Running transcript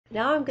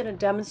Now I'm going to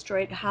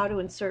demonstrate how to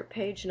insert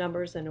page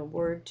numbers in a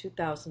Word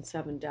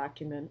 2007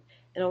 document.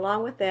 And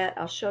along with that,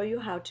 I'll show you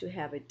how to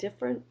have a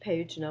different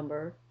page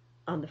number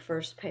on the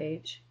first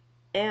page.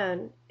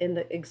 And in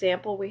the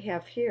example we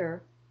have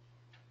here,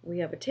 we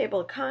have a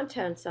table of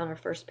contents on our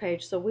first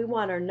page, so we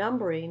want our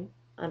numbering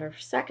on our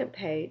second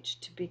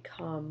page to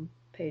become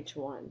page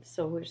 1.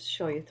 So we'll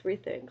show you three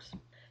things.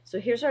 So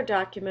here's our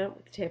document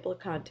with the table of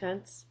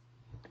contents.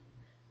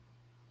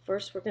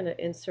 First, we're going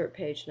to insert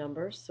page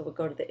numbers. So we'll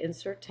go to the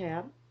Insert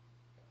tab,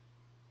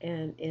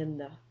 and in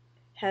the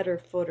header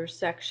footer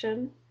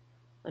section,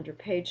 under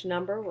page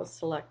number, we'll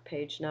select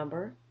page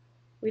number.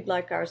 We'd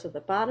like ours at the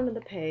bottom of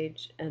the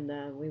page, and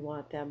then we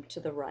want them to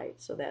the right.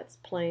 So that's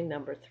plain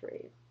number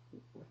 3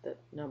 with the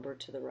number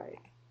to the right.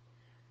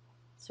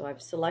 So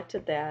I've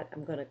selected that.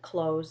 I'm going to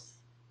close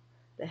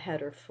the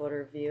header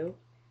footer view.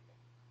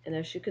 And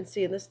as you can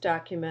see in this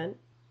document,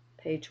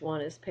 page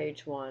 1 is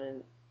page 1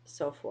 and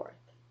so forth.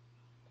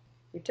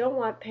 We don't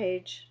want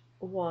page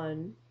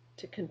 1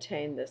 to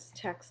contain this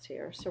text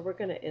here, so we're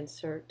going to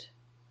insert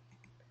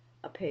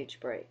a page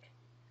break.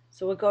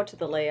 So we'll go to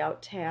the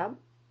Layout tab,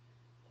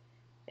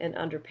 and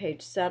under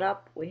Page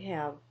Setup we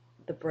have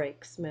the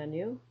Breaks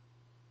menu.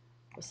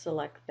 We'll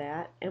select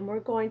that, and we're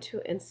going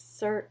to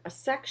insert a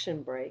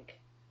section break.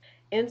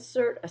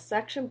 Insert a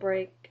section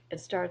break and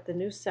start the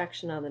new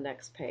section on the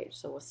next page.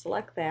 So we'll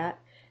select that,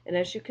 and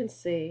as you can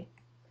see,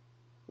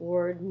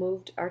 Word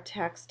moved our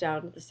text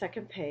down to the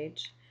second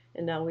page,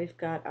 and now we've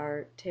got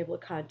our table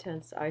of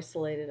contents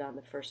isolated on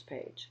the first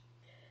page.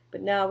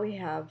 But now we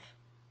have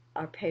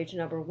our page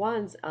number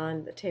 1's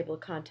on the table of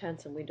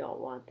contents, and we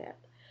don't want that.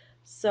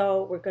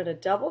 So we're going to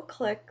double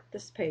click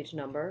this page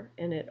number,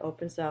 and it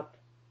opens up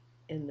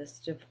in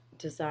this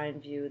design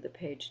view the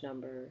page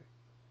number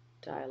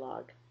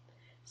dialog.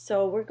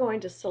 So we're going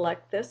to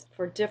select this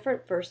for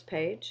different first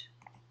page.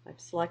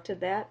 I've selected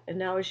that, and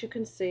now as you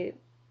can see,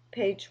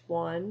 page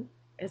 1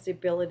 has the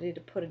ability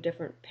to put a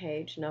different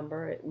page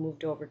number. It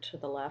moved over to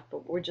the left,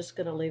 but we're just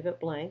going to leave it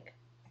blank.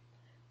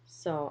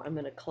 So I'm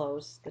going to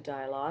close the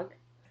dialog,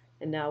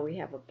 and now we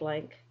have a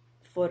blank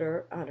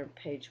footer on our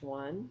page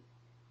 1,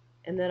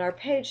 and then our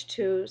page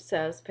 2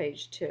 says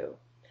page 2.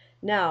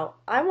 Now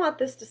I want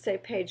this to say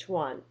page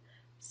 1,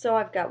 so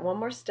I've got one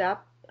more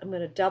step. I'm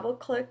going to double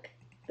click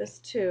this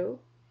 2,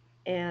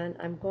 and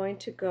I'm going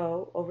to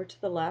go over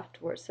to the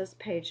left where it says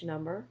page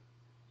number.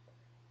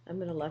 I'm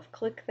going to left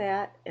click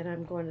that, and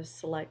I'm going to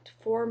select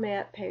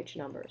Format Page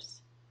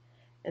Numbers.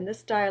 And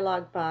this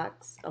dialog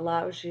box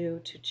allows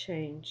you to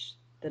change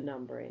the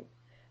numbering.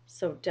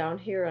 So down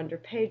here under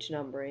page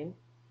numbering,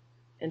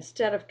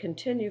 instead of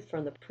continue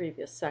from the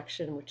previous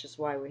section, which is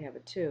why we have a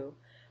 2,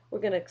 we're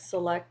going to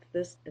select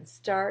this and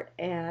start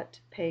at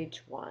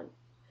page 1.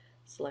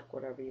 Select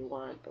whatever you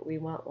want, but we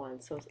want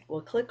 1. So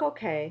we'll click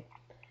OK.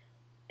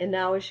 And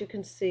now as you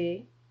can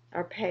see,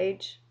 our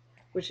page,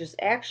 which is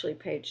actually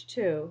page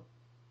 2,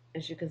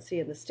 as you can see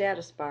in the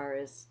status bar,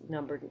 is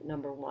number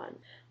 1. I'm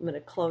going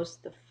to close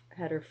the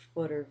header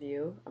footer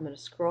view. I'm going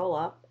to scroll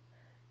up.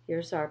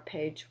 Here's our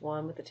page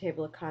 1 with the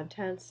table of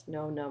contents,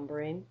 no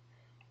numbering.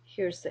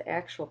 Here's the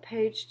actual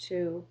page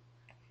 2,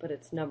 but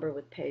it's numbered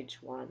with page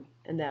 1,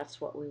 and that's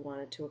what we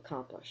wanted to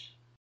accomplish.